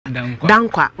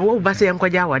dankwa wo ba se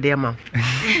yankwaja wade ma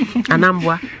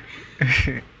anambwa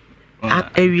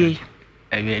ewie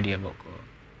de boko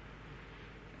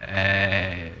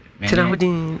tira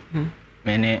hodin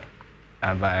mene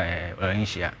aba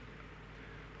oransia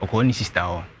oko ni sister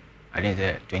ho I think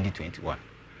 2021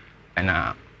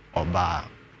 and oba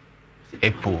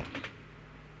April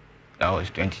that was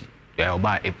 20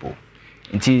 oba April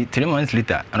until 3 months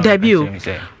later debut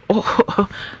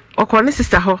okone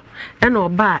sister ho and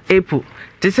oba April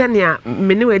te se ne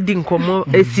mene wadi nkomo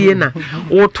esie na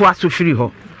wo to aso firi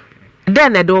ho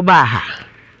then e do ba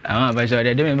ha but so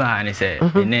de me ba ne say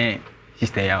ne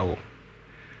sister yawo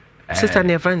sister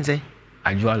ne friends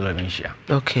ajua lovinshia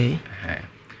okay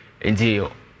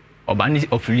until oba ni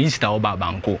official oba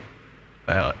banko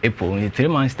April in 3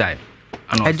 months time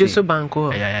I just so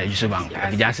banko yeah just banko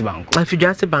just banko I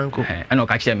just banko and o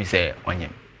ka kire me say onyem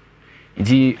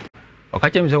nti o ka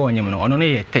kire me say onyem no ono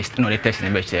ne test no the test ne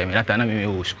be kire me lata na me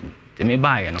go school te me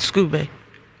buy no school be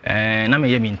na me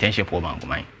ye me internship for banko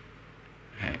man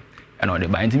and o de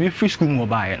buy nti me free school mo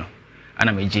buy no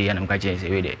ana me je ya na me ka kire say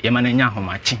we de ye ma na nya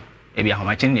homachi e bia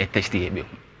homachi ne test ye be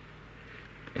hu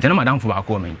nti na madam fo ba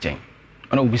ko me nchen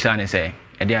ona ubisa ne say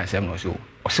e de asem no so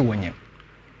o se wonyem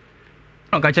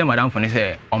no ka che madam fo ne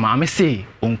say o ma me say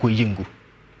onko yingu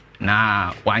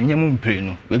na wanyem mpre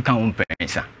no we kan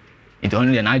mpensa it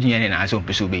only na adwene ne na so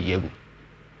peso be yegu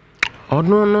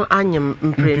ono no anyem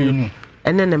mpre no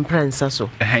ene ne mprensa so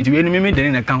nti we no me de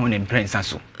ne kan ho ne mprensa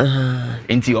so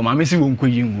nti o ma me say onko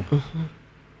yingu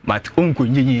but onko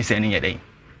yinyi se ne yeden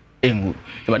engu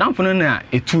madam fo no na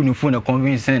etu no fo na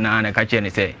convince na ka che ne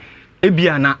say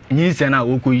ebia na nyi se na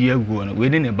woko yegu no we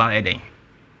ne ba eden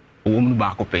owom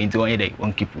ba ko pe nti onye dey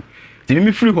won keep ti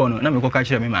me free ho no na me ko ka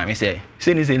kire me ma me say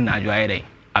se ni na adwo aye dey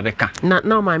abeka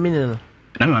na ma me no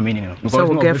na ma me no because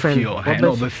no girlfriend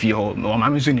no be fio o ma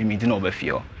me so ni mi ti no be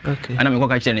fio okay ana me ko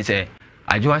ka kire ni say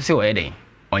adwo ase o aye dey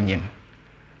onyem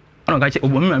ana ka kire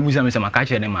obo me ma musa me say ma ka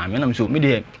kire ne ma me na me so me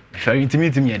dey very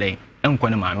intimate me dey enko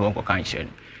ne ma me won ko ka kire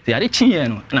ti ade chinye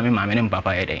no na me ma me ne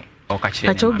papa aye dey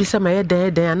acha obisa ma ye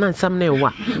den anan sam na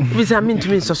ewa obisa me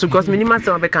ntumi so because me ni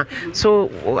masam beka so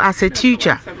as a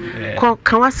teacher ko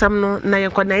kan wasam no na ye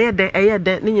ko na ye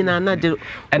den ni nyina na de o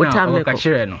time ko ka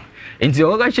kire no enti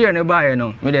o ka kire ne ba ye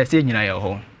no me de se nyina ye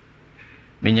ho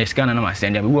me nya scan na ma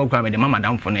send ya me wo kwa me de mama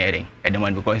dam fo na ye den e de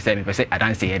man because say me pese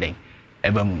adanse ye den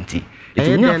e ba munti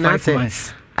enti nya 5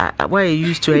 months why you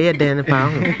used to ye den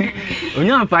pa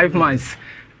onya 5 months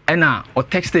ena o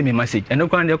text me message eno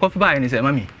kwa de ko fa ba ye ni say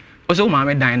mami so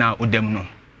maame dan na odam no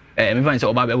me fan say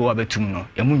oba be wo betum no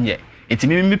e munye enti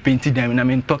me painti dan na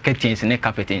me to curtains ne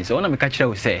carpetings so na me ka kire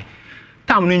wo say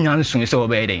tam no nya nso say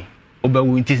oba den oba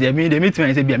wo nti say me de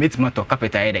metima say bia metima to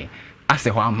carpet aye den ase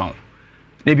ho amaw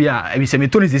na bia e bi say me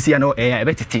to ni sisi na e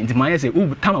be tete enti man say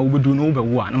u tam a wo bedu no oba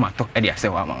wo a na ma to e de ase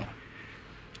ho amaw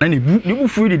na ni bu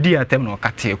fu de dia tem no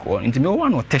ka te ko enti me wo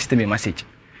no test me message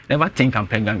never think I'm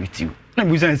pregnant with you na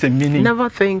bu say meaning never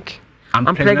think I'm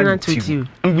pregnant with you.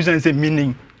 I'm going to say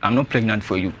meaning I'm not pregnant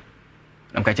for you.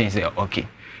 I'm catching say okay.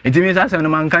 It means I say no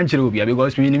man can't chill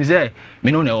because me say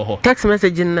me no know. Text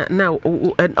message now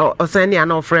or send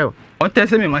an offer. Or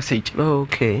text me message.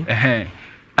 Okay.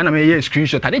 And I'm a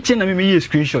screenshot. I did send me a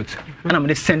screenshot. And I'm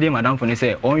just sending madam for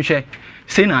say on share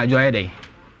say na joy day.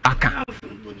 Aka.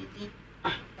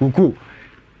 Kuku.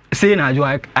 Say na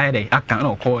joy day. Aka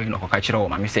no call no catch it all.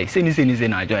 Say say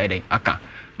na joy day. Aka.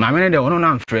 My man there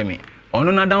no frame me. Ono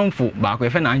na downfo ba ko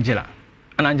efe na Angela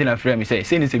and Angela frame me say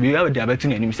ni se bi we dey abetu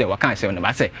nanim say waka say no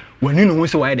ba say wani no ho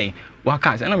say why den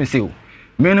waka say na me say o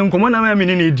me no nkomo na me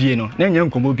ni die no na nya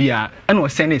nkomo bia e na o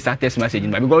send a text message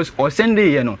ba because o send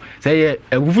ye no say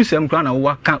agufu sem kra na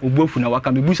waka obofu na waka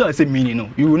me busa say meaning no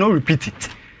you will not repeat it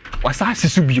wasa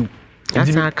sisu bio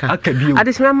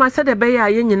Adisma ma said the bay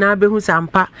ye nyina be hu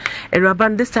sampa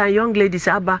eraban this time young ladies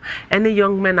aba any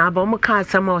young men aba mo ka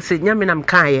sama o se nyaminam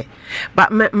kan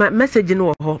but message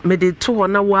no ho me de to ho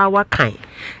na wa kan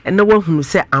na wa hunu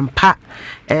se ampa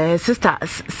sister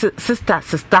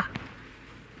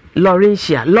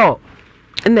Laurentia law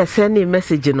na send a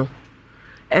message no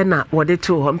na what they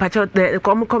to ho mpacha the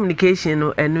communication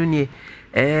no enu nie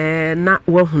na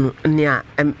wa hunu nia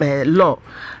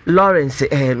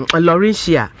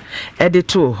Laurentia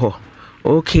editor ho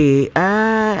okay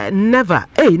never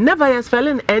you're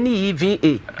spelling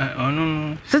NEVA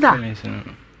no sister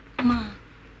ma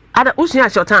ada usia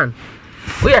shortan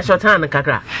we are shortan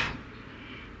kakra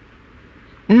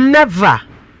never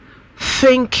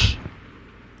think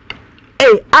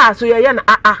so you're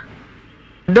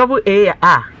double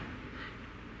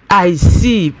I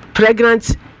see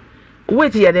pregnant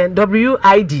wait here then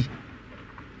WID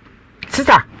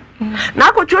sister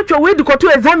Na ko chocho we di ko to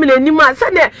examine anima say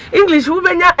na English wo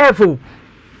benya F o.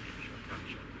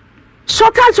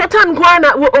 Shortan kwa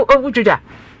na wo chuja.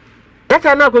 That's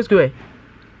na go school.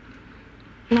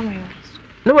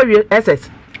 No we SS.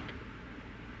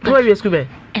 No we school be.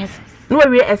 SS. No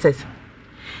we SS.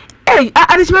 Hey,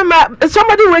 I just remember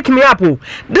somebody wake me up.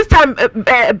 This time,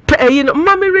 you know,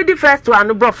 mommy ready first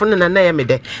one, bro, for na me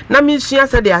de. Na me she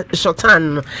said they are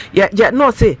shortan. Yeah,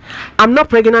 no say, I'm not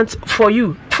pregnant for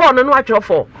you. For no what you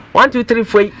for. 1, 2, 3,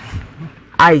 4.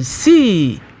 I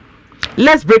see.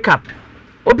 Let's break up.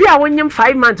 Obi a won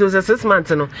 5 months or 6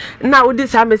 months no. Na wo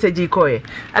this message e call e.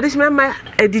 I just remember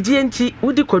edigi enti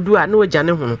wo di kodu a na wo jane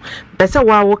ho no. Be say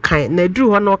wa wo kan na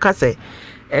duru ho na wo ka say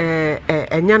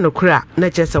enya no kura na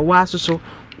chese wa soso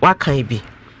wa kan bi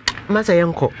masa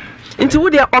yenko nti wo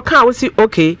de oka wo si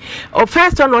okay o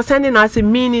first one was sending us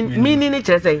meaning ni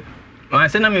chese I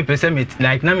say na me pese me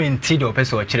like na me nti do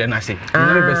pese o kire na say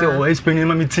na me pese o explain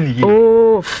ma me tini ye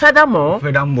oh furthermore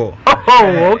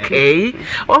oh okay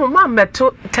oh ma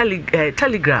meto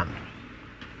telegram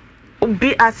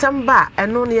obi asamba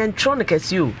eno ne electronic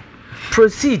as you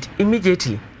proceed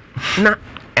immediately na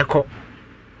eko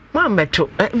Mameto,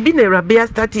 be a rabia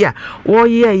statia, war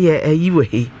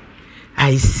ye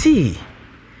I see.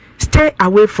 Stay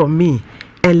away from me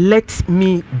and let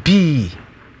me be.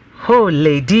 Oh,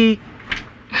 lady.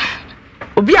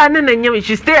 Obi anene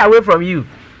she stay away from you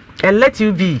and let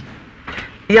you be.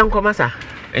 Young Komasa.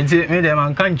 And me them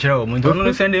man can't show.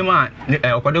 Mundu send him man.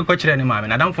 Okodo ko kire ni ma me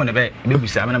na damfo ne be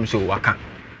busa me na me so waka.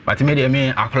 But me dey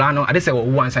me akla no ade se wo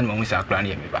wan san mo sa akla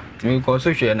na me ba. Me ko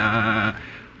so hwe na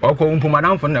Oko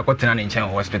madam for na kotena ne nchen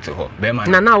hospital ho be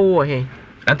man na wo he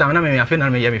that time na me afi na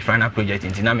me ye me final project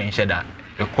nti na me nche da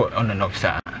record on and off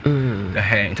sir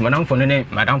nti madam for ne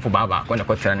madam for baba ko na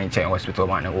kotena ne nchen hospital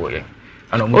man na wo ye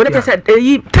ana mo o said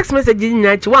text message ni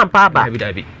na chi wan pa ba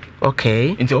dabi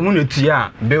okay nti o mu no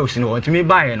tia bills no nti me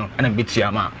buy no ana be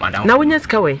tia ma madam na wonya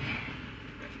ska we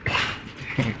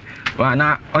wa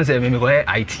na on say me ko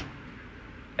IT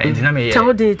and na me na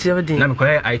me ko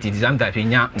IT exam type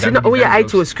nya na o ya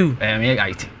IT school me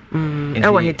IT e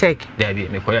wa he take there be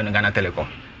me ko ya no Ghana Telecom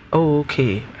oh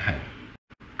okay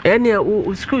ene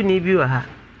o school ni bi wa ha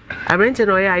arrange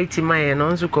no ya IT man no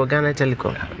nso ko Ghana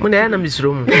Telecom mo na ya na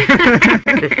misro mu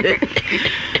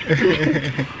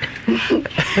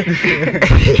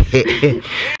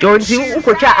Jonji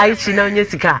ukocha IT na onye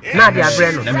sika na dia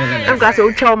bre no em ka se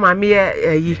ucha ma me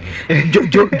yi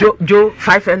jo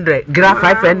 500 gra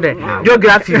 500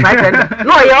 geography 500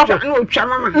 no yo ucha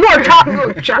mama no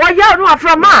ucha wa ya no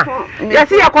afra ma ya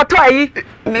si yakoto yi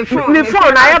me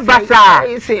phone na ya basa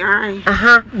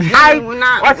aha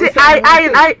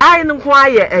I no kwa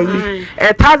ye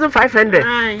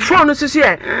 1500 phone so so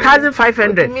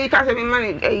 1500 me ka se me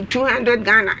money 200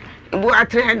 Ghana Bo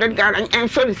 300 Ghana and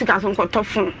so the sika son ko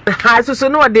phone so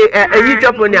no de yi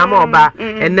jopo ni ama oba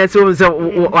and so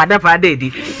wada fa dey di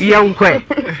yankwe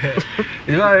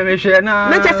me share na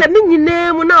na just ni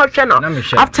nyina mu na o hwe no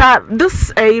after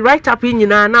this write up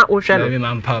nyina na o hwe no me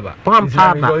man pa ba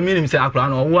because me nim say akura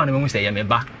no wo na me say ye me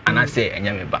ba ana say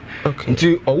enya me ba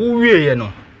nti owo wie ye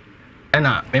no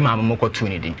na me mama mo ko tu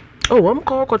ni din oh I'm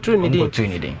call to ni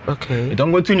din okay you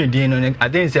don't go to ni din no I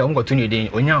didn't say I'm go to ni din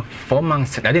onya 4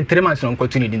 months I didn't 3 months no go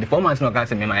to ni din 4 months no ka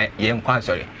say me ma ye nkwa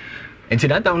sorry enti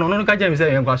that time no ka jam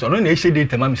say ye nkwa sorry no na e shede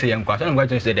tema me say ye nkwa sorry no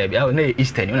go say that na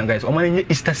Easter ni no guys o ma nye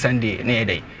Easter Sunday na ye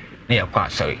dey na ye kwa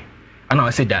sorry ana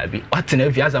I say that bi what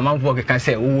na fi as a man for ka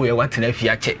say wo ye what na fi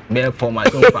a che be 4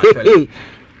 months no kwa sorry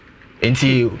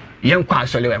enti ye nkwa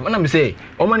sorry we na me say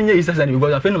o ma nye Easter Sunday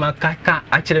because I feel no ma ka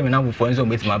a kire me na bufo nso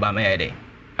betima ba ma ye dey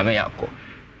Ameyako.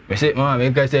 Me say mama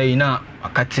me ka say ina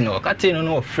wakati no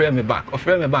ofre me back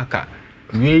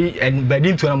we and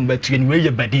badin to am betu we ye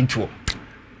badin to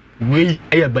we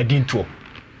e badin to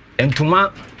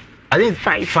entuma I think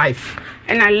 5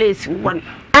 and at least 1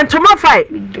 entuma 5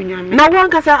 now one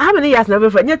ka say how many years na be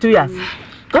for 2 years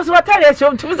because what tell you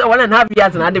show 1.5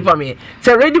 years na dey for me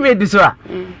say ready made this one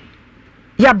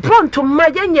ya brand to ma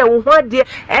yenye wo ho de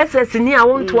SS ni a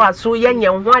won to aso yenye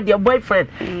wo ho de boyfriend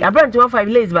ya brand to 5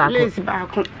 lace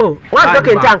back oh what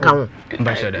talking tank ho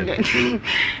ba sure that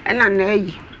and na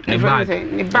yi ne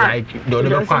bag do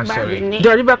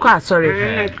be kwa sorry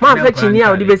ma fa chini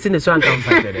a odi be si ne so anka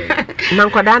na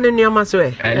nkwada ne nneoma so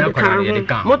e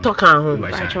moto kan ho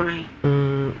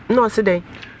no se den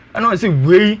ana se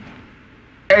wei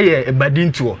eye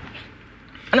badin to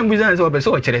ana business o be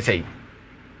so kire sei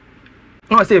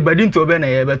no say badin to be na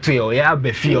ye beto ye ya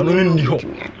be fi ono ni ho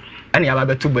and ya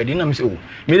ba to body na me say oh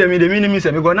me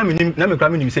say me go na me kra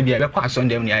me say bia be kwa so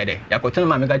ndem ni aye de ya ko tena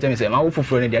ma me ka tell me say ma wo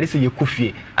foforo ne de say ye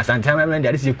kofie asante ma me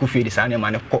de say ye kofie de sa ne ma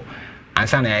ne ko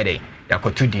ansa na aye de ya ko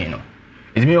to din no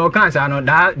it me o kan say no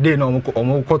that day no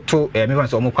omo ko to me fan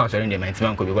say omo kwa so ne de man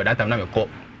ko because that time na me ko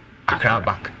akra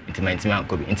back into man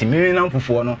ko bi into me na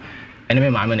foforo no ene me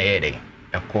ma me na aye de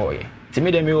ya ko ye timi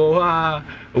dem yo ha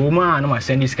woman na ma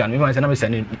send this can me say na me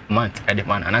send month at the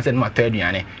man and I said my third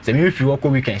duane say me fi work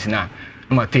weekends na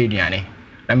my third duane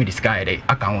na me disguise dey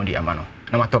account dey ama no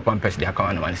na ma top pampers dey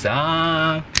account na man say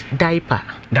diaper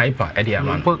e dey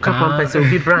ama no pampers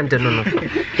obi brand no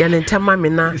ya ne ntama me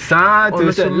na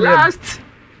to last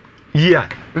year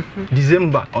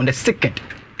December on the 2nd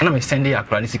and I'm sending a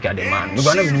crown sika the man we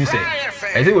gonna me say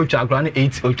I say we cha crown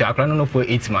 8 o cha crown no for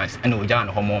 8 months and we ja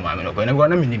no homo ma me no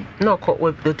gonna minim no ko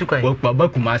we to kai baba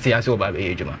kuma say aso ba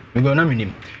be ejuma we gonna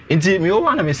minim enti me o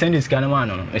na me send this kind man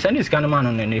no me send this kind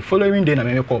man no the following day na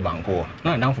me call banko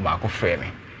na dan for ba ko frɛ me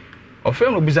o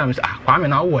frɛ no biza me say kwa me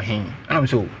na wo hen and I'm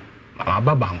so ma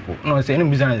ba banko no say no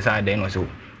biza na say no so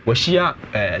wo shia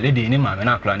lady ni ma me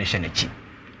na crown hye na chi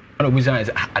and biza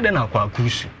say ade na kwa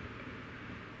kusu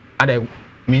ade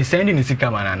me sending this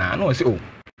camera na no say oh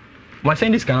ma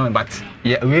send this camera but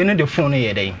yeah we need the phone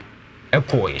here dey e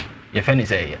call ye friend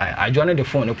say I join the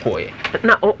phone e call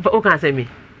na o can say me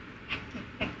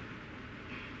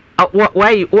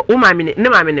why o ma me ne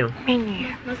ma me ne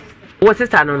o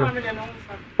sister no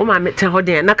o ma me ten ho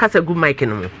den na kasa good mic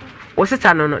no o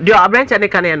sister no dey abranche ne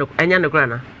kan no enya ne kura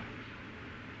na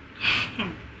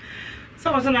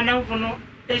so was na na no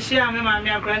e share me ma me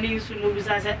akura ni su no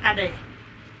bisa say adai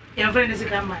your friend is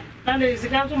come and is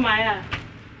come to my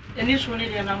any soon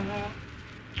in na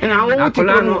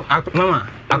mama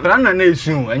akura na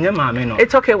esu enye ma me no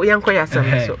it's okay we yanko ya so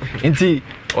nti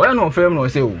oya no ofre no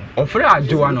say o ofre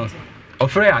ajoa no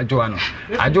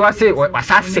ajoa say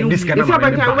wasase this kind of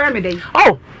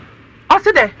oh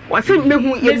say there was say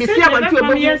mehu ye me see abantu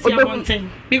e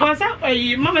because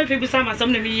mama if you say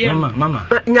some na me here mama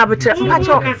nyabetre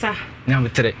pacho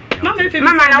nyabetre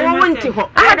mama na wo wonti ho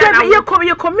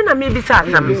ye kom na me bi sa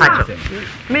sam pacho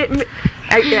me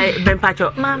ben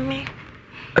pacho mami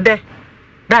de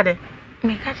dade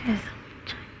me ka chensa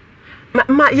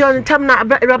ma yon tam na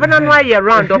rabana no aye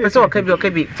round up so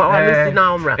okabi for all this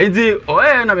now mra enti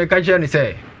na me ka chere ni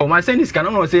say o ma send this can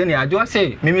no say ni ajo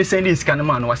say me send this can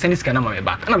man no send this can man me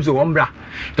back na me so wombra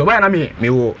to buy na me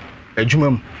wo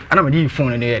adwuma mu ana me di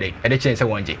phone ne yede e de chen say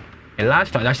wonje the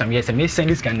last transaction me say me send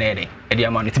this can na yede e de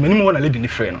amount me ni mo na lady ni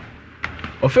free no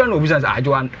o free no business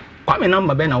ajo kwa me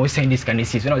number be na we send this can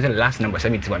see so na say the last number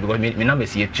 71 because me number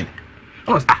is here 2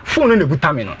 phone no good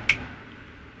time no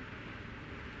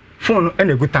phone and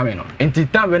a good time no enti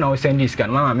time when I send this can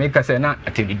mama make us say na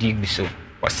atedi bi so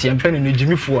was yempe no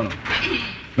jimi phone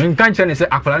no me kan che ne say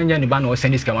akola nya ne ba na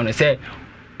send this can no say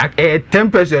 10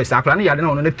 pesos akola ne yade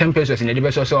na no 10 pesos ne de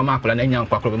be so so ma akola na nya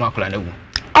nkwa akola ma akola na gu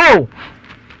oh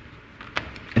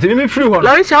enti me free one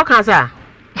Lauren Shaw kan sa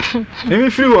me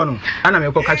free one ana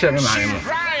me ko ka kire me ma me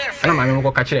ana ma me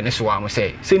ko ka kire ne so wa mo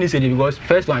say ni say because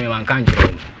first one me man kan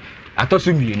jiro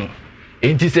atosu mienu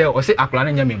enti say o say akola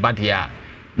na nya me bad ya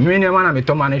me ne ma na me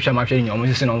to ma na hwa ma hwe nyom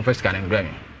sisi no first can me bra me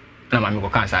na ma me ko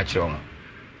kan sa kire o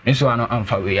nso ano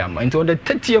amfa we am enti on the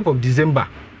 30th of December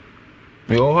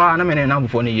me o ha na me ne na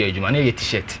before ne ye adwuma na ye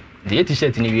t-shirt the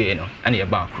t-shirt ni we no ana ye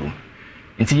ba akru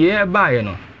enti ye ba ye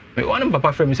no me won papa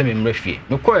frɛ me sɛ me mra fie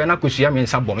me ko ye na kosua me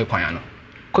nsa bɔ me kwan ano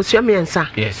kosua me nsa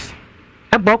yes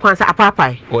e bɔ kwan sa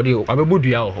apapai o de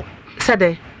abɛbodua ho sɛ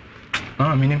de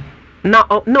minim na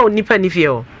no nipa ni fie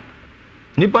o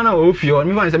nipa na o fie o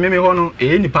me fan sɛ me ho no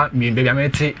nipa me bia me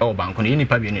te o banko ne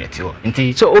nipa bi ne te ho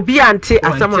nti so obi ante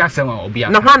asama obi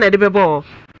na hwa na de bɛbɔ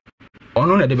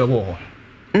ono na de bɛbɔ ho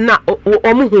na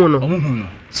omu hu no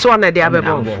so na de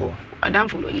abɛbɔ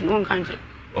adamfo no yi won kan je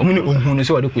omu ni ohun no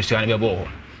so de kosua ne bɛbɔ ho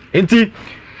nti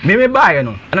me baaye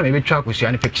no ana me betwa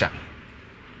kosua ne picture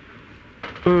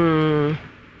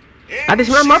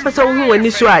adesima ma pese wo hu wani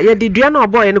so a ye de dua na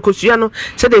oboy ne kosua no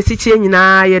se de sichie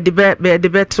nyina ye de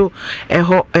beto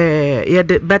ho ye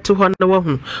de beto ho na wo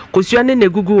hu kosua ne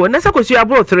negugu wo na se kosua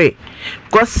bro 3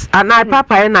 because ana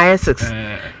papa na 6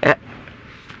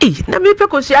 na me pe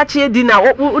kosua chie di na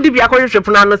wo di bia ko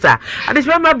hwehwe no sa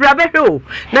adesima ma bra be hwe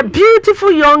na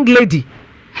beautiful young lady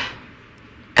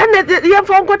and ye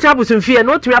for go travel some fear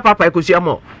no tumi papa kosua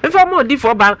mo if mo di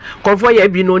for ba comfort ye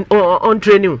bi no on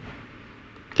training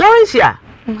Laurentia,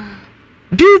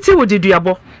 beauty would do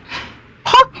abo.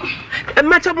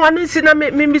 Much of one sin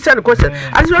me send question.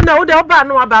 As you know, the Oba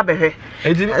no Ababe.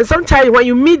 And sometimes when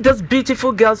you meet those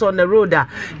beautiful girls on the road,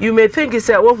 you may think it's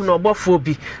a woman or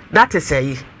bophobia. That is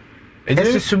a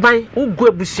Esi suban ugu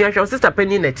ebusia hwe sister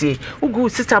penny na tie. Ugu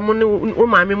sister mo ne o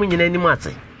maame mo nyina anim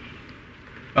ase.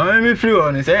 Me free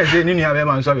on say ni nua be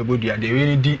man so be bodua de we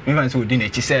ni di me fan say odi na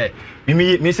chi say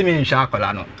me se me nhwa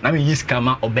akola no na me yiska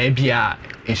ma oba bia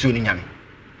ensu ni nyame.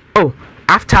 Oh,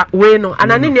 after we no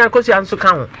anani ni akosi anso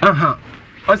ka ho.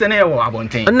 O say na ye wo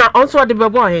abonten. Na onso de be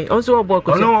boy, onso wo boy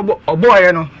kosi. No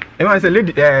boy no. E man say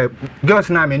lady girls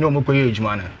na me no mo koye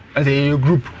ejuma na. I say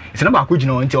group. It's not about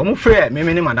kujina until omo frɛ me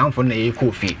ne madam for na ye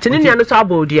coffee. Tini no so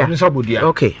abodia. No so abodia.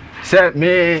 Okay. Say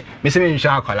me se me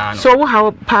nhwa akola no. So wo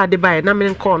how pa de buy na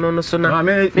me call no so na.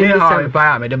 Me how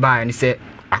buy me de buy ni say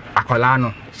akola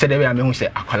no. Say de we me hu say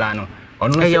akola no.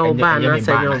 Ono say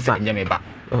enye me ba.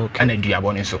 Okay. Ana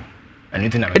duabo ni so. Anu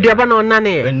ti na me. Duabo no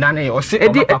nane. We nane o se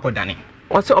obakwa akodane.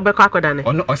 O se obekwa akodane.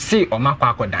 Ono o se omakwa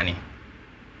akodane.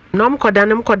 No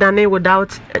mkodane without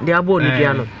the abo ni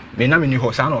dia no. Me na me ni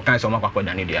ho sa na o kan so omakwa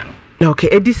akodane dia no. Okay,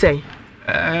 edi say.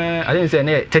 I didn't say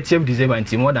 30th December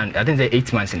until more than I think say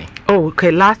 8 months ni. Oh,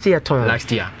 okay, last year.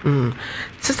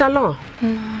 Sister Law.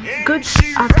 Good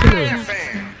afternoon.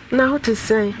 Now to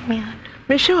say.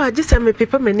 Me sure I just say me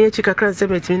people me near chika say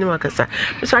me timi makasa.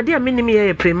 So ade a me ni me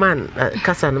ye preman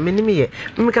kasa no me ni me ye.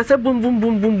 Me kasa boom boom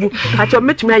boom boom boom. Acho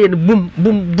me timi aye no boom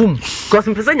boom boom. Because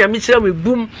me person nya me chira me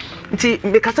boom. Nti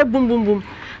me kasa boom boom boom.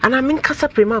 And I mean kasa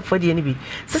preman for the ni bi.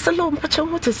 Sister Law mpacho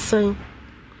what is saying?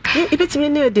 You bet me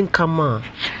near didn't come on.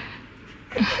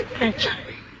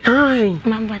 Hi,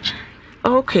 Mama.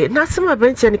 Okay, now some of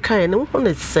bench and kind of one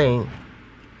is saying.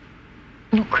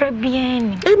 No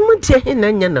crabbian. A muntia in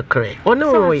an no cray. Oh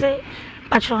no,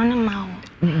 Patron and Mao.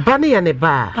 Bunny and a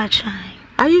bar.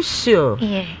 Are you sure?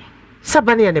 Yeah.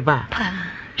 Sabani and a bar.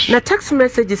 Now text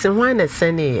messages and wine is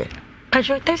sending.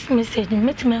 Patron text message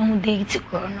met me on date to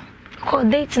Corona. Call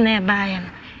dates nearby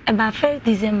about 1st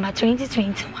December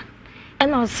 2021.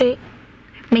 And I'll say,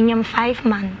 minimum 5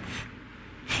 months.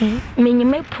 See,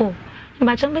 minimum poor.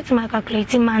 But I'm betting my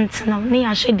calculating months now,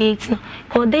 near she dates no,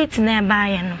 or dates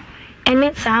nearby no. And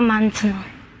it's a month no.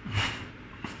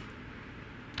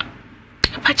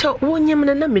 But you're 1 year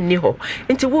and a minute,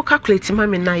 and to work calculating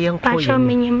my young But you're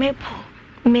minimum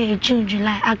poor. May, June,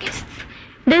 July, August.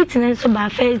 Dating so by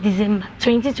 1st December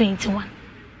 2021.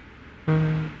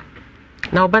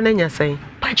 Now, Banana say,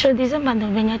 but you're December,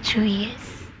 November 2 years.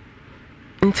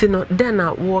 No, then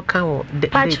I walk out.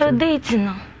 But your date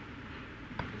no.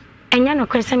 And you know,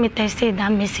 question me tested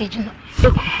that message no.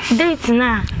 Date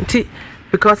na.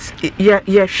 Because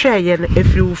yeah, share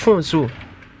if you phone so.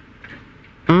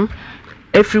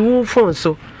 If you phone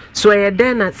so I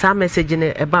then some message in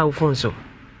about phone so.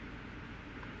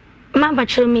 Ma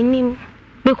but you mean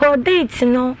because date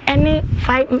no any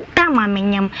 5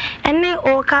 timeamenyam any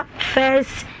oka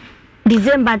 1st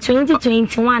December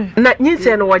 2021. Na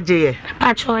nyinse no waje.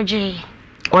 Patroje.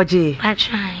 Oje.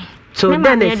 Patrai. So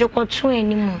then they go to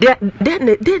anymore.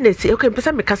 Then say okay,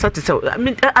 person me kasa to say. I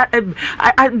mean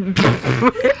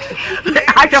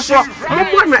I just want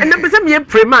more and person me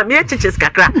prema me chiches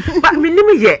kakra. But me nim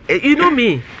ye, you know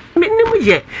me. Me nim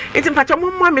ye. It's in fact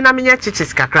more me na me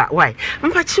chiches kakra. Why?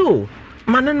 Mpacho.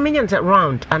 Manon me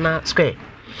round and square.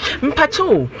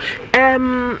 Mpacho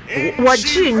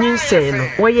waji nyinse no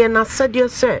woye na sadio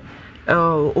se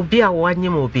obi a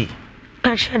wanyem obi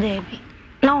pasha debi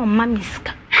na o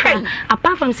mamiska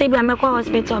apart from say be amekwa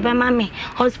hospital be mami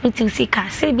hospital sika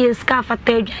say be sika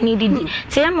fata adwane didi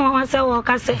say am won say wo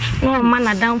ka say no man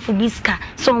na down for biska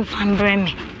so fam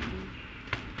breme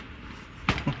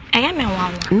aya me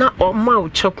wawo na o ma o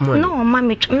chop money no ma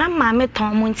me na ma me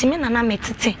ton mo ntimi na me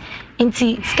tete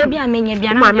nti sika bi amenya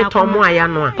bia na ma me ton mo aya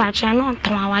no a pacha no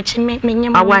ton awache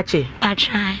menyem awache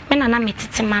pacha me na me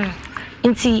tete ma no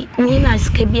nti ni na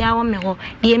sika bi awo me ho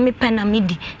de me pe na me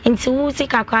di nti wo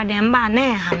sika kwa de mba na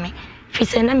e ha me fi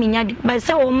se na menya di ba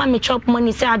se wo ma me chop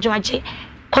money se ajoache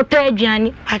kota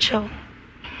aduane pacha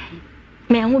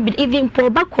me hu bi even po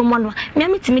ba komo no me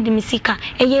ametimi de misika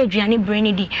eye aduane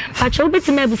brain di pacha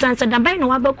obetimi abusan se da bai no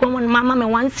wa ba komo no mama me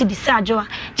wan si di se ajoa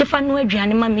jefa no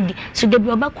aduane ma me di so de bi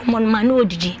oba komo no ma na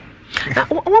odidi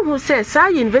one who says sa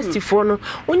university for no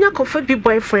onya kofa bi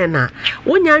boyfriend na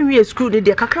onya anwie school de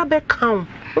kakra be kan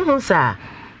who sa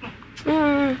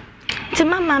ti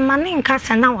mama mane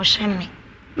nkasa na wo hye me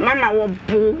Mama wo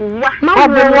buwa. Mama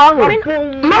wo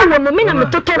me na me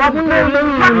toto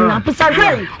na pisa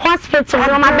hospital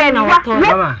no ma be na wato.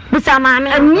 Bisa ma me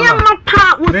Niam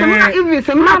pa wo se ma even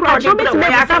se ma bro de be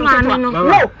ya sama me no.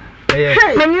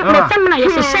 Menu femina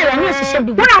yeshe ani yeshe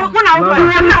bi. Una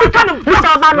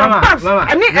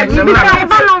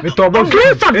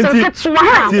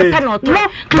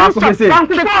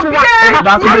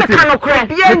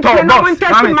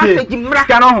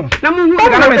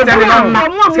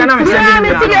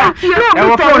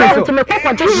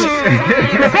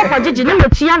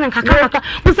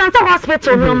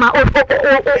hospital no ma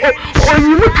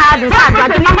you tired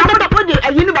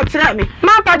you know but me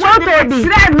ma pa jo to bi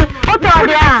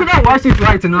what's it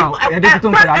right now I don't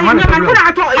know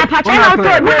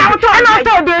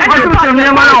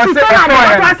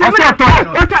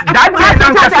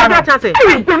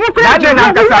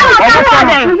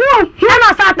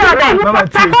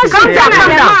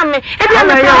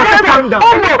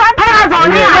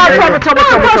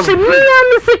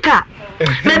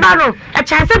Mebaro, a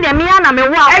chance de me na me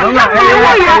wa.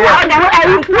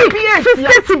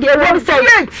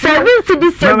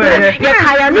 Ya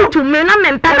kaya ni to me na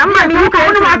me mpa na ma me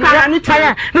ko no ma kaya ni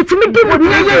taya. Me timi di mo ni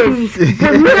yes.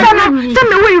 Me na so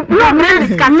me we no me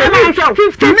discuss me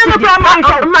 50 me no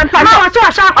man pa na so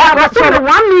asha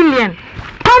 1 million.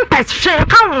 Pampers share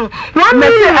count 1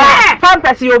 million.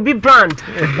 Pampers you be brand.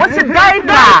 What's it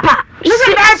diaper?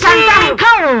 Listen, I can't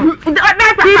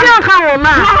count,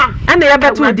 ma. And the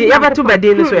other two bed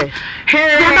in this way. The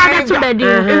other 2 bed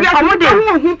in.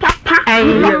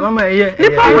 Mama, yeah.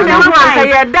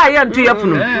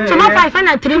 So my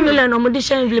 503 million on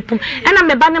Modisha envelope. And I'm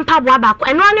a banning power back.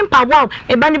 And running power,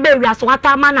 a banny baby as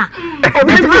water manna.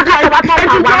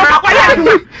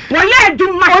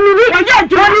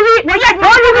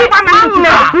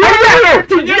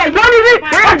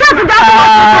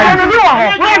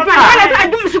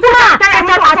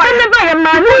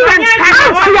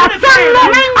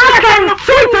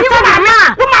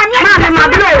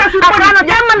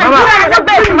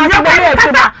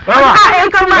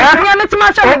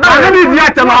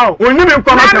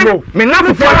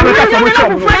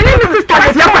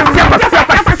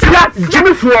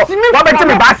 Jimmy for what about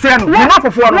me Basen?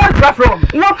 Enough for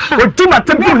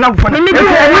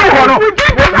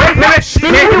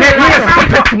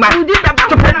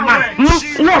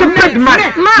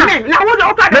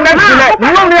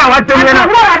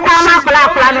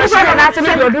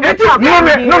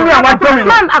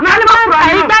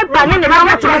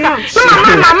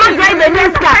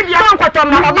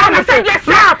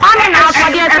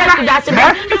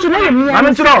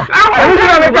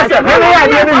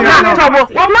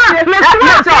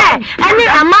any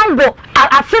amango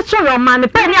a fish your man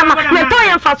penny ama me to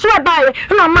yen fa so buy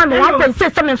no man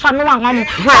 1.6 fa no wan am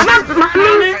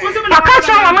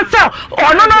wakacha wa mo sell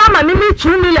ono no ama me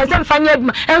 2 million se fa nya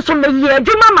aduma enso me ye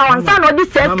aduma ma wan sa no di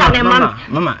se ka ne man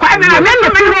kwa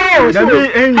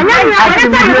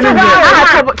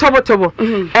me tobo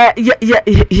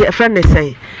ye friend ne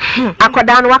say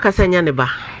akoda no wakasa nya ne ba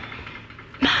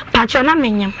pacho na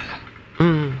menyam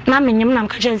na menyam na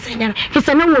mkache nsenya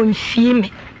fisa na won fie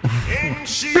me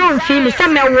won fie me se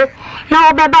mewo na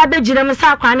obaba be jire me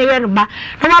sa kwa na ye ba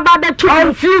na obaba be tu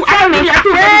fie me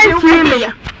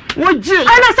woji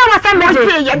ana sa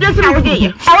meje ya de na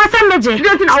woji awasa meje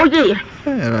de na woji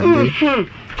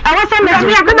awasa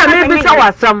meje ya na me bi sa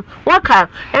wasam waka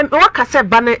se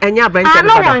ba na enya branche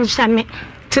na won shame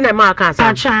tine ma aka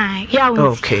sa ya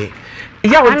okay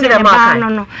ya won tine ma aka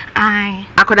no ai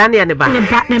akoda ne ne ba pa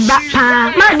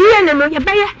ma die ne no ye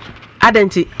be ye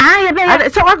adenti ye be ye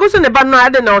so wago so ne ba no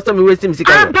ade na osam we sim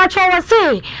sika pa cho we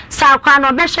say sa kwa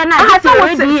no be hwe na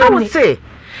we say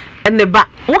ene ba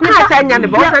wo ka sa nya ne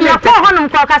ba wo ya ko honum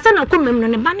ko ka se na kumem no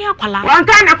ne ba ne akwala wan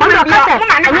ka na ko ka se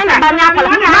ene ne ba ne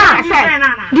akwala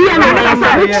die ne ba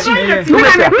sa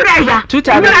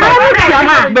tuta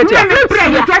betia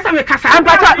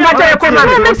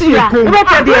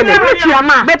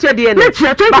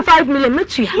 25 million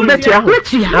metia okay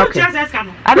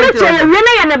metia we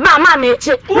na ba ma me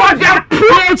che wo ja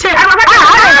preche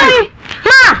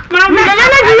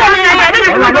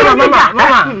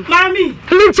Mami.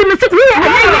 Minchi me sit here.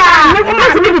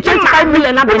 Me 25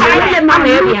 million na be mama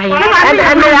area here.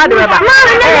 And they had ba. Mama,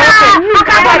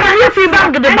 you feel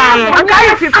bad the ba. Okay,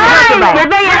 you feel bad. Be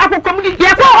be akoko mu.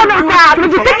 Ye ko ono kwa, me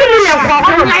 30 million ko.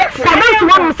 Ko be to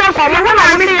one say ko, me na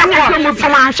me ya ko.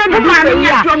 Sama sha de ba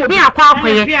ya. Me akwa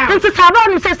akoye. Nti saba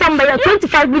no say samba ya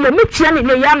 25 million me tia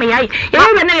ne ya me ya. Ye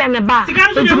we na ya ne ba.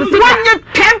 Nti me One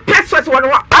 10 pesos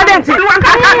one. Adenti.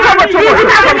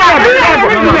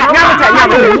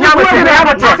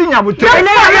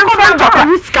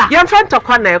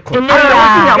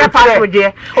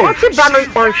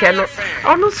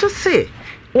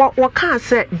 what can't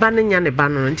say banning and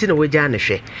banner until we jam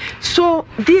she. So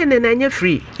DNA na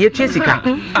free, ye Jessica.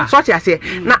 So what I say,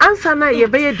 na answer na ye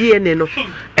be DNA no.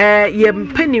 Ye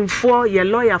penning for ye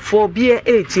lawyer for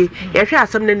BA80, ye share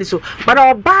something so. But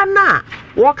our banner,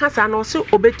 workers are also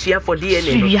obetia for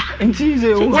DNA.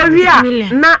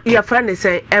 Na your friend is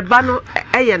say a banner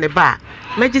a and a bar.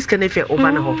 Magis can if you're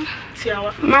over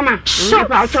Mama,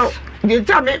 shut up. You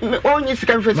tell me only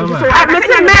second face. Mama,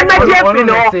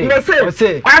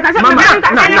 Mama,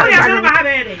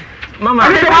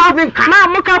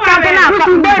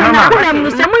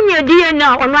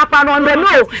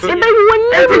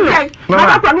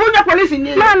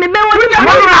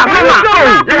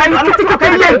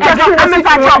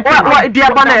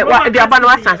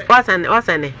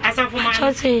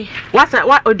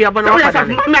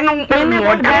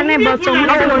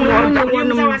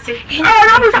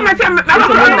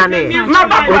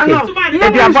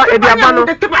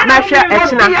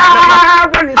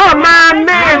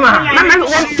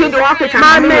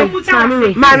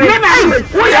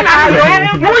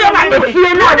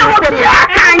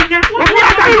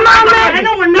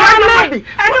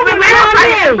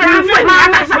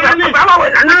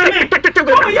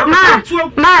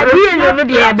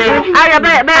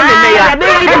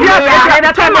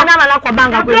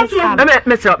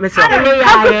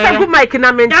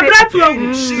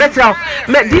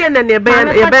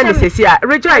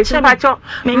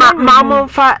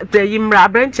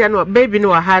 baby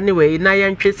no anyway na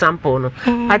yentwe sample no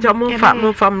ajo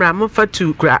monfa mra monfa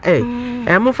 2 gra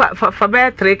monfa for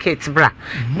be 3 kits bra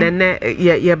then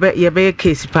ye be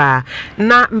case pa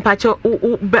na mpacho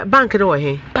bank no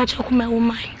he pacho kuma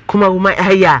umai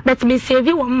aya but me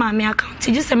save one mama account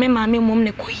just say me mama mom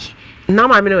ne koyi na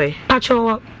mama no we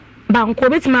pacho banko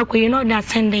betima koyi no da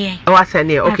send yen wa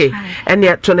send yen okay and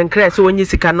ye to nkra so onyi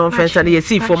sika no offense na ye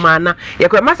see for mana ye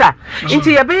kwa masa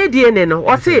nti ye be DNA no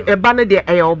o se e ba no de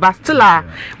e oba still a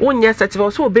wonye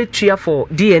certificate so obetua for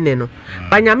DNA no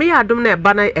banyame ya adom na e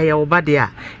ba na e oba de a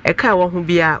e ka wo ho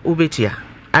bia obetua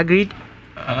agreed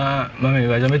mama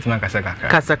ba jametima kasa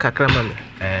kakra mama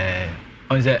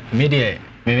onze media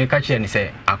me ka che ni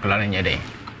se akola na nyede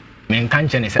me kan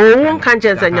che ni se o kan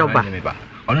che se nyoba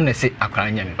ono ne se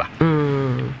akola nya me ba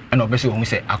ana obese wo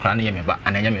se akola na nya me ba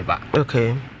ananya me ba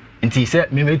okay nti se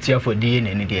me metia for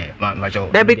DNA ni de ma jo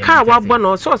there be car wa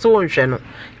bono so won hwe no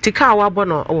ti car wa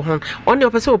bono wo ho oni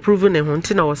opese o prove ne ho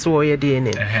nti na wo so wo ye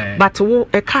DNA but wo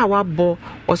e car wa bo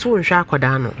wo so won hwe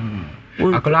akoda no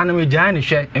akola na me jan ni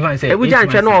hwe e fan say e bu jan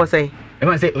hwe no wo say e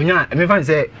fan say onya me fan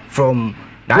say from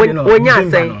onya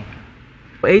say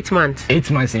 8 months. 8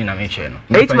 months in a mission.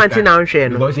 8 months in our share.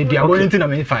 Because if you are going to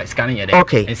a fight, scanning it.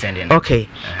 Okay. Okay.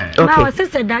 Now,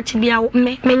 sister, that be our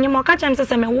many more catch and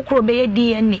says, I will be a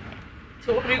DNA.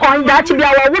 On that be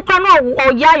our work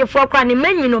or ya for crying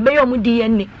men, you know, be your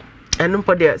DNA. And no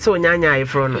put so nyanya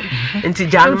from into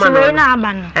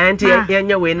Janman and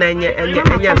Yanya way 9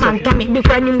 years. Tommy,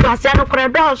 before you was a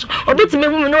corridors or bit me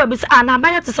who know about Anna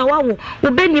by to Sawa,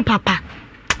 who Benny Papa.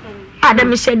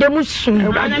 Adam said, "Demusun, a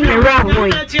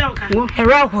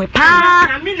rock way, pa."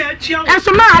 And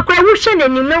so, my acquisition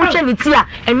and you know, Chanitia,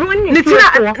 and one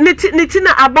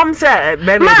Nitina, a bomb, sir,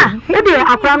 baby. Maybe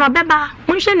a crown of Beba,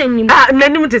 Mushan and you.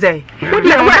 Name to say,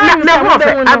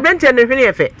 I've been to any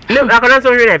effect. No, I cannot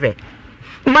only effect.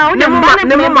 Ma ne me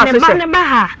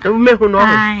hu no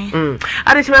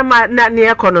ade se ma na ne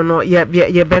ekono no ye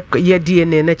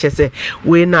DNA na chese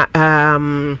we na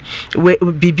we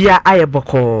bibia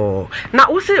ayeboko na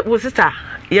wo sister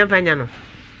ye mfanya no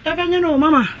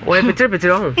mama we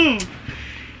petre ho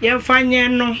ye mfanya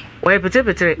no we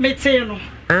petre mete no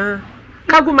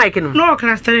kagu mic no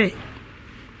krastere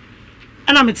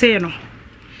ana mete no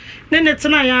nene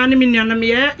tena ya ni minyana me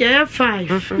ya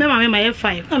 5 me mama me ya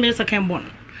 5 na me second born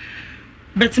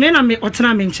but me na me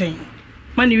otena me nchen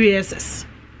mani USS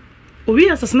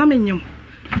na me nyum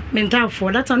me nta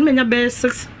for that time me nya be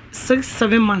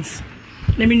 6-7 months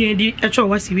na me nyu di e cho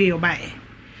wasi we obae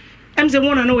emse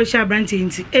wona na we sha branch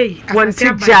nti won ti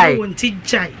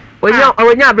jai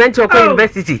onya branch of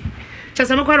university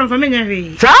chasa me kwa me nya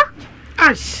hwe sa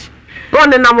ash won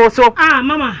na mo so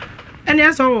mama eni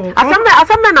aso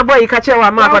asame na boy ka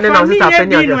chewa ma ko ne na sister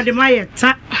fenya no de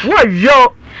mayeta wo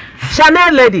yo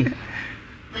Chanel lady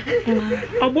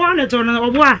obo na to na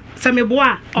obo a se me bo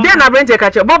a dey na brent ka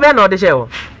chewa bob na o de chewa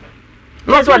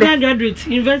no so de graduate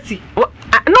university no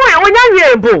onya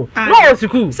wie bo no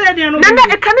school na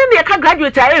e kan ne ka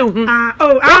graduate a ehu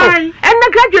and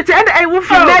graduate and I will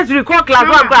from nursery call class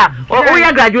 1 kwa o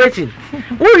ya graduation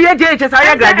who ye JHS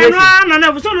aya graduation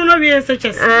na so no we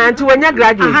SHS and when you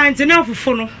graduate nti na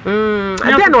ofofo no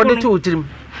and then o de to utrim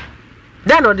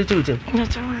Then or the two.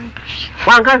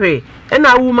 One cafe, and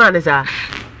a woman is a.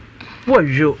 What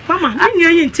you? Mama, you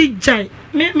ain't teach.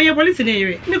 Me a police in the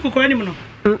area. Me cook animal.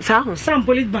 Some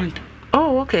police band.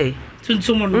 Oh, okay.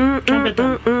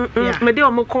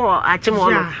 Madame Moko,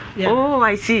 Achimon. Oh,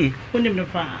 I see.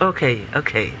 Okay,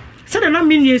 okay. Said I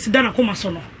mean yes, Dana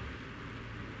Comasono.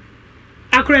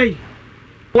 I cry.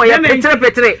 Why, I'm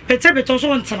Petre also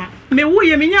once. Me,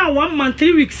 we are 1 month,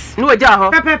 3 weeks. No,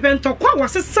 Jaho. Papa and Toqua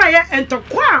was a sire and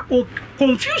Toqua or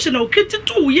confusion or kitty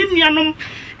too, Yin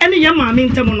and young mamma in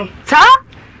Tamono. Sir?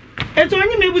 And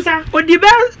only me was a or the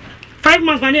bell 5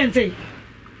 months, my name say.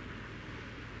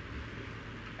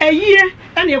 A year,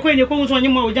 and you're going to go on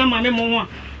your mother, my memoir,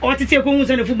 or to take homes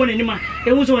and a football anymore.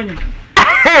 It was on you.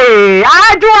 Hey,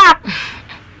 I do.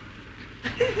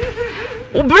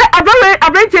 I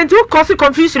bring into cause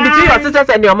confusion between your sisters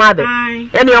and your mother.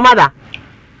 And your mother.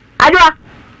 I do.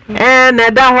 And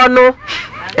that one,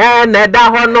 and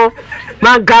that one.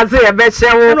 Magaze e be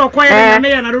shewo no kwaya na me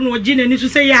ya na ro no gine ni su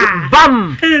say ya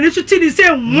bam ni su ti ni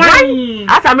say wan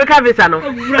as America visa no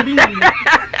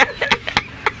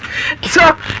so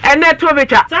and that to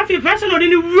beta so fi person odi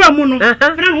ni wura mu no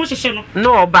fra ho hyehye no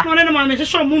no oba no na ma me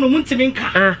hyehye mu no mu ntimi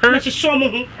nka na hyehye mu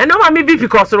ho and no ma me beef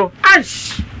because ro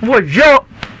ash wo yo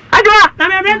adwa na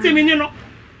me brete mi ni no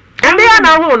and they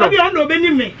na ho no obi on do be ni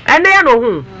me and they no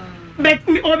ho but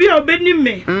obi obeni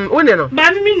me one no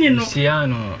ba mi ni no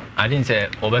siano I didn't say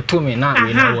obeto me na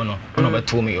we na wo no no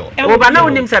obeto me yo oba na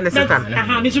wonim sa ne sesa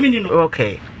mi so mi ni no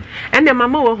okay and the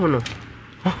mama wo ho no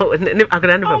ne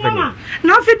agara ne papa ni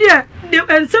na fi de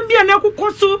ensem bia na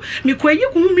kokoso mi kwayi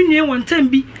ko mi nue won tam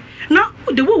bi na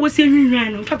de wo se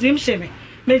hwihwan no fato mi hye me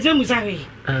me je mu sawe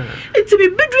iti bi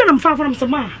bidu na mfa from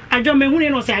sama adwo me hune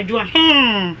no se adwo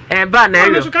ba na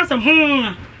yo so ka sam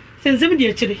sensem de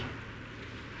akire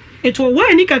eto wo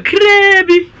ani ka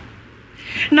krebi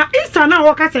na isa na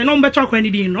wo ka se no mbeto akwa ni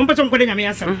din no mbeto nkwade nyame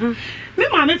asem me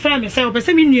ma me fra me se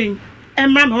opese me nuen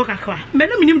emra me ho kakwa me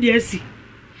no minim de asi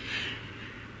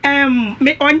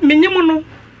me nyemo no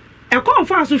e ko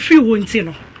mfa so fi wo nti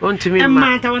no ontimi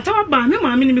ma ta won ta ba me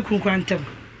ma me ni me kunkwa ntem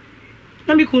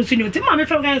na me kunsu nti ma me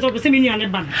fra ga so opese me nuen ne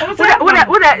ban wo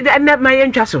na ma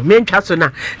yentwa so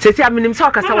na se se aminim se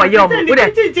okasa wa ye omo wo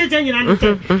de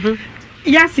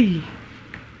yasi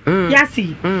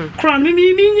yasi kran mi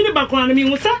nyini ba kran mi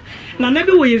ngusa na na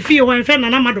bi wo ye fie wo fe na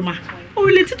na madoma o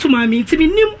leti to ma mi ntimi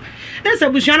nim na se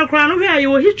busia no kran no hwe aye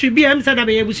wo history bi am se da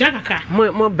be ye busia kaka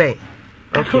mo be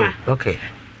okay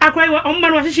akwai wo omba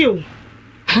no hye o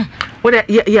wo de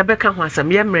ye be ka ho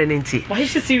asam ye mre ne nti wo hye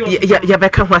serious ye be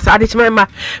ka ho asam ade chima ma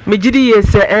me gidi ye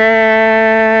se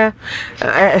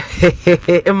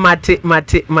mate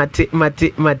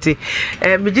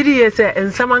me gidi ye se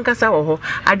ensam ankasa wo ho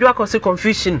adwo akose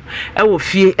confusion e wo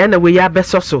fie e na we ya be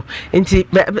so nti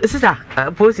sister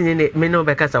post ni me no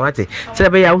be kasa wate se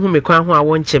be ya hu me kwa ho a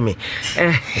wo nche me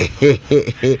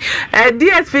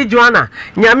DSP Joanna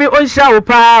nyame onhia wo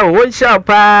pa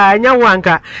nya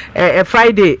wanka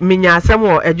Friday minya asem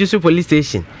wo Ejusu police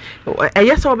station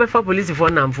yes obefa police for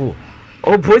namfo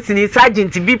o post ni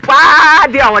sergeant bi pa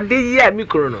de a wode ye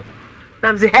micro no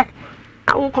nam say he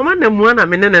na wo commander mu na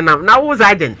me ne nam na wo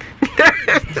sergeant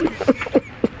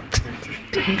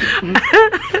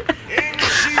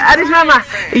Adishama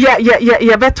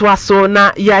ya beto aso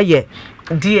na ya ye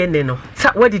DNA no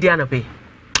sa what did you anape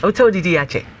o tell did ya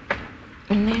che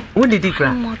what did you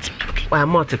cry well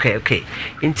more okay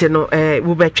into no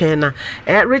we betwe na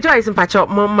rejoice mpacho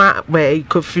mama we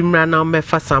kofimra na me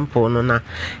fa sample no na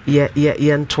ye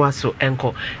nto aso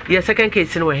enko ye second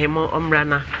case no we hemo omra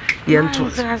na ye nto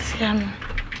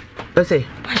o say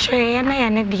paswe na ya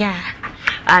ne dia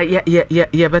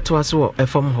ye beto aso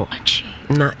efom ho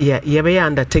na ye be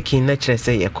undertaking na kire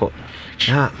say yeko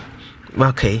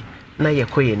okay na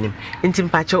yeko yenim nti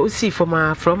mpacho usi from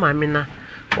amina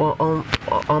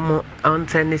on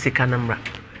send sika namra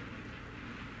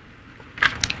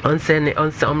on send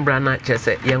umbra na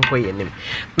chese yenko yenim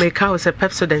make house a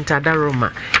Pepsodent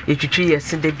adaroma etwitwi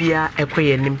yesinde bia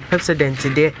ekoyenim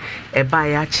Pepsodent de e ba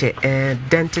ya che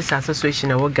dentist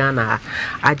association wo Ghana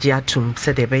agi atum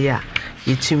se de be ya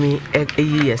yitumi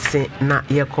eyi yese na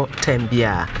yeko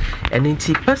tambia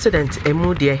eninti Pepsodent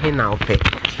emu de he na ope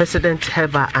Pepsodent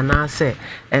heba anase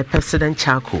Pepsodent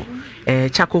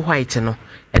charcoal white no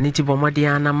eniti bomade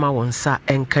ana ma wonsa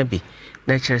enka bi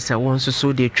na kyerese won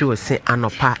so de twi wose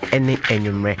anopa ene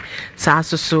enwumre sa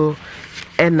so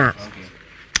ena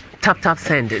tap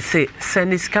send say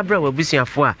send sika bra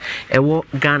wabusuafo a ewo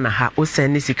Ghana ha o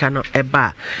send sika no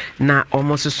eba na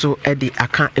omoso so e di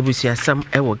aka ebusuasam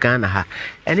ewo Ghana ha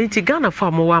eni ti Ghana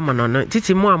fa mo wa ma no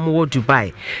titi mo amwo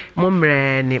Dubai mo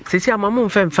mre ni sisi amamu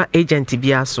mfa agent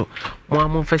bia so mo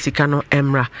amfa sika no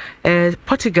emra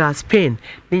Portugal Spain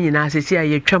ni nyina sisi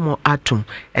ayetwa mo atom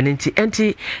eni ti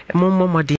enti mo